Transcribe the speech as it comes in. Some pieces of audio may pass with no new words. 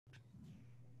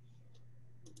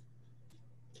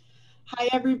Hi,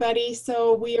 everybody.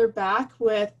 So we are back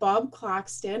with Bob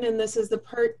Claxton, and this is the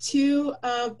part two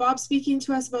of Bob speaking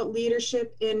to us about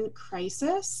leadership in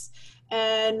crisis.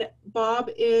 And Bob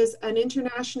is an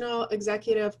international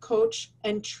executive coach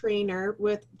and trainer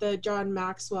with the John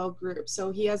Maxwell Group.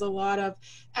 So he has a lot of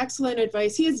excellent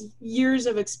advice. He has years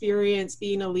of experience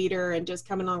being a leader and just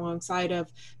coming alongside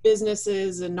of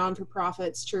businesses and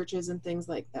non-for-profits, churches, and things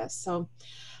like this. So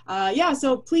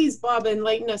so please, Bob,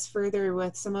 enlighten us further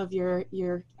with some of your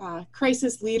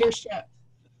crisis leadership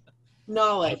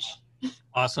knowledge.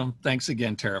 Awesome. Thanks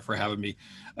again, Tara, for having me.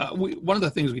 One of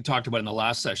the things we talked about in the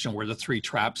last session were the 3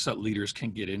 traps that leaders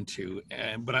can get into.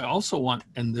 But I also want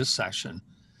in this session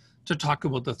to talk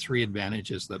about the 3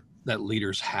 advantages that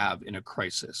leaders have in a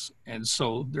crisis. And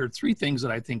so there are 3 things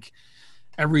that I think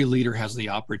every leader has the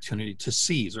opportunity to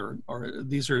seize, or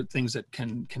these are things that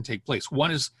can take place.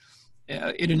 One is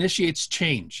it initiates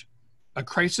change. A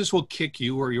crisis will kick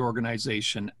you or your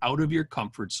organization out of your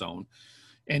comfort zone,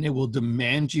 and it will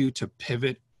demand you to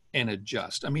pivot and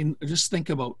adjust. I mean, just think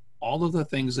about all of the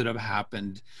things that have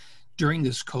happened during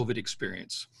this COVID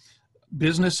experience.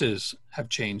 Businesses have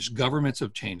changed, governments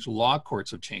have changed, law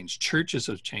courts have changed, churches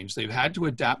have changed. They've had to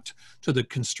adapt to the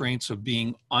constraints of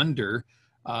being under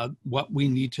what we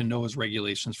need to know as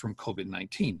regulations from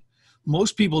COVID-19.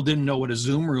 Most people didn't know what a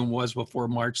Zoom room was before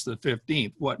March the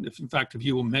 15th. In fact, if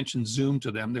you mentioned Zoom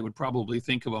to them, they would probably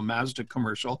think of a Mazda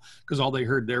commercial because all they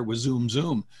heard there was Zoom,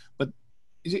 Zoom. But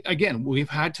again, we've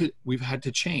had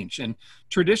to change. And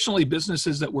traditionally,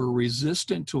 businesses that were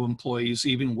resistant to employees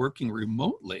even working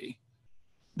remotely,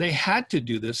 they had to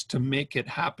do this to make it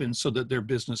happen so that their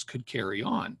business could carry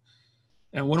on.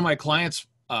 And one of my clients,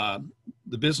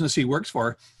 the business he works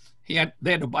for, they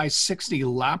had to buy 60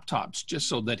 laptops just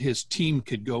so that his team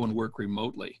could go and work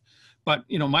remotely. But,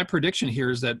 my prediction here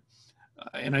is that,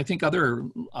 and I think other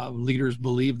leaders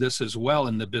believe this as well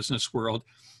in the business world,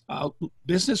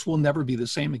 business will never be the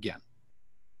same again.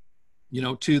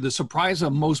 To the surprise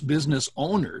of most business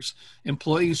owners,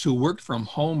 employees who worked from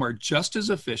home are just as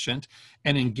efficient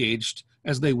and engaged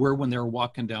as they were when they were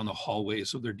walking down the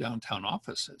hallways of their downtown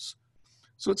offices.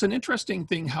 So it's an interesting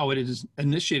thing how it has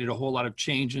initiated a whole lot of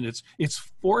change, and it's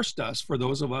forced us, for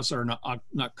those of us that are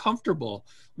not comfortable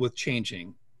with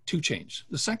changing, to change.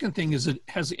 The second thing is it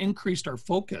has increased our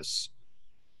focus.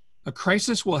 A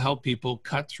crisis will help people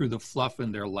cut through the fluff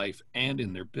in their life and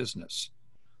in their business.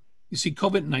 You see,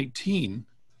 COVID-19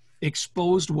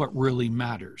 exposed what really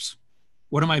matters.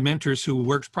 One of my mentors, who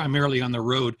works primarily on the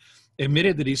road,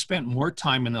 admitted that he spent more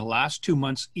time in the last 2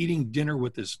 months eating dinner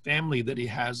with his family than he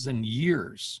has in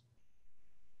years.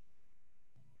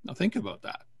 Now think about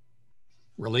that.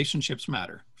 Relationships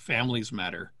matter, families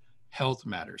matter, health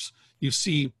matters. You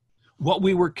see, what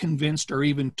we were convinced or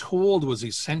even told was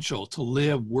essential to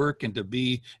live, work, and to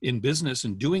be in business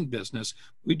and doing business,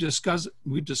 we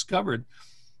discovered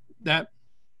that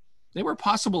they were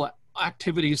possible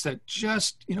activities that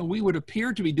just, we would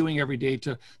appear to be doing every day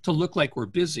to look like we're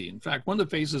busy. In fact, one of the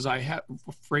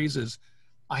phrases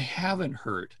I haven't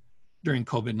heard during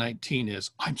COVID-19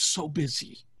 is, "I'm so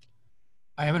busy."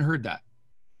 I haven't heard that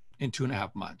in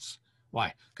 2.5 months.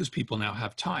 Why? Because people now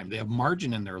have time. They have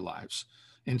margin in their lives.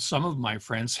 And some of my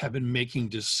friends have been making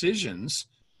decisions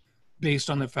based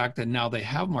on the fact that now they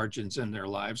have margins in their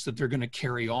lives that they're going to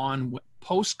carry on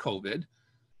post-COVID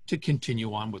to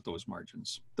continue on with those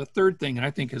margins. The third thing, and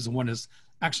I think is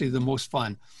actually the most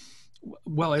fun,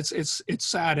 well, it's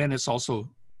sad and it's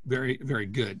also very, very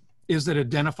good, is that it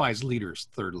identifies leaders,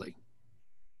 thirdly.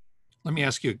 Let me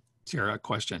ask you, Tara, a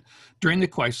question. During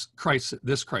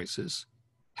this crisis,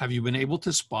 have you been able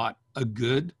to spot a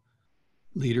good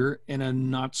leader and a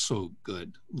not so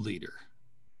good leader?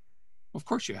 Of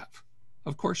course you have.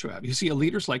 Of course you have. You see, a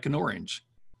leader's like an orange.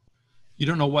 You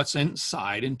don't know what's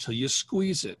inside until you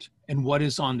squeeze it. And what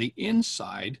is on the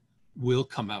inside will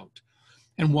come out.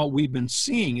 And what we've been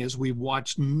seeing is we've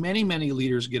watched many, many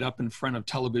leaders get up in front of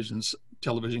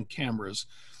television cameras,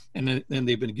 and then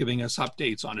they've been giving us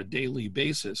updates on a daily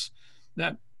basis,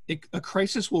 that a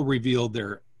crisis will reveal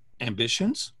their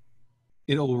ambitions.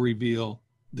 It'll reveal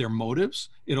their motives.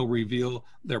 It'll reveal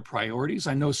their priorities.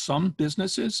 I know some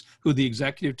businesses who the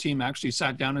executive team actually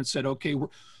sat down and said, okay,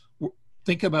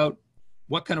 think about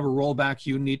what kind of a rollback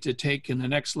you need to take in the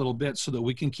next little bit so that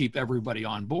we can keep everybody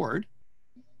on board.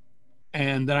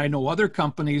 And then I know other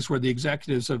companies where the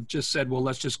executives have just said, well,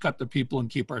 let's just cut the people and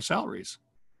keep our salaries.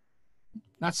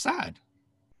 That's sad.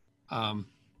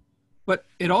 But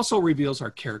it also reveals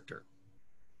our character.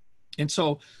 And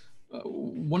so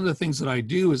one of the things that I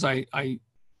do is I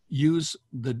use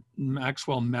the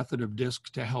Maxwell method of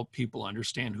DISC to help people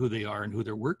understand who they are and who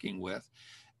they're working with.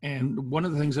 And one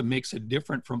of the things that makes it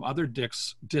different from other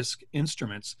disc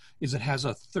instruments is it has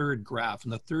a third graph.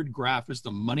 And the third graph is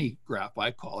the money graph, I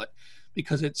call it,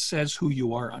 because it says who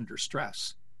you are under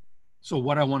stress. So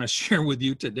what I want to share with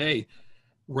you today,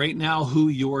 right now, who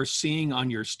you're seeing on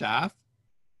your staff,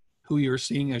 who you're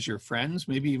seeing as your friends,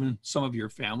 maybe even some of your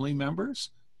family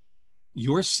members,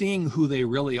 you're seeing who they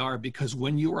really are, because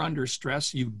when you are under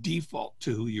stress, you default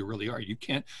to who you really are. You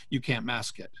can't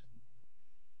mask it.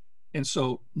 And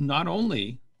so not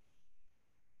only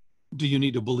do you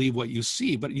need to believe what you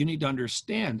see, but you need to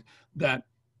understand that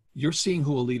you're seeing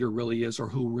who a leader really is or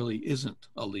who really isn't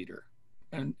a leader.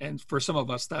 And for some of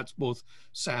us, that's both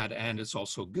sad and it's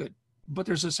also good. But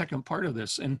there's a second part of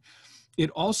this. And it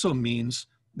also means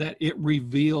that it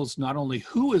reveals not only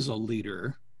who is a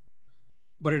leader,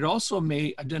 but it also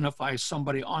may identify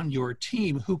somebody on your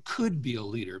team who could be a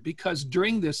leader, because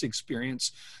during this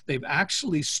experience, they've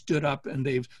actually stood up and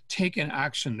they've taken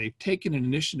action, they've taken an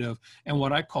initiative. And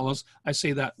what I call is, I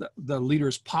say that the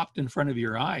leaders popped in front of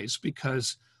your eyes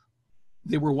because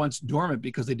they were once dormant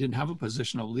because they didn't have a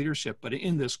position of leadership. But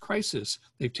in this crisis,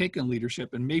 they've taken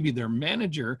leadership, and maybe their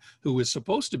manager, who is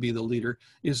supposed to be the leader,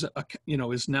 is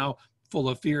now full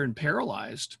of fear and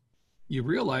paralyzed. You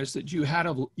realize that you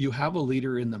have a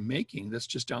leader in the making that's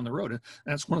just down the road. And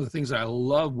that's one of the things that I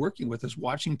love working with, is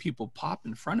watching people pop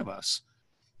in front of us,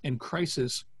 and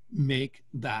crisis make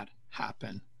that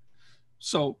happen.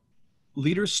 So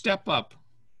leaders step up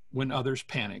when others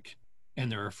panic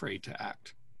and they're afraid to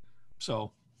act.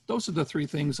 So those are the three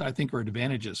things I think are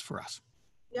advantages for us.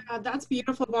 Yeah, that's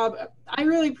beautiful, Bob. I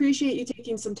really appreciate you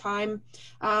taking some time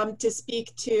to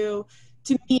speak to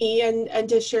me and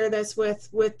to share this with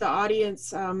the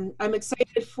audience. I'm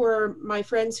excited for my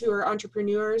friends who are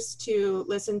entrepreneurs to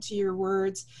listen to your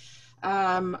words.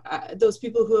 Those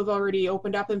people who have already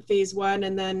opened up in phase 1,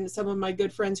 and then some of my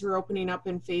good friends who are opening up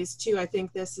in phase 2. I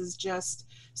think this is just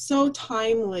so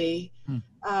timely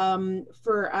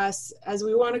for us as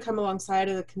we want to come alongside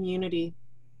of the community.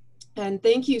 And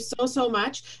thank you so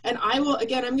much. And I will,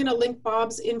 again, I'm going to link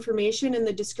Bob's information in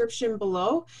the description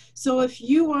below. So if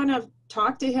you want to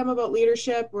talk to him about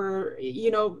leadership, or,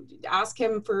 ask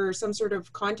him for some sort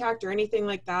of contact or anything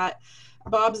like that,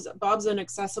 Bob's an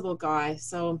accessible guy.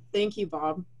 So thank you,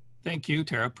 Bob. Thank you,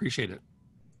 Tara. Appreciate it.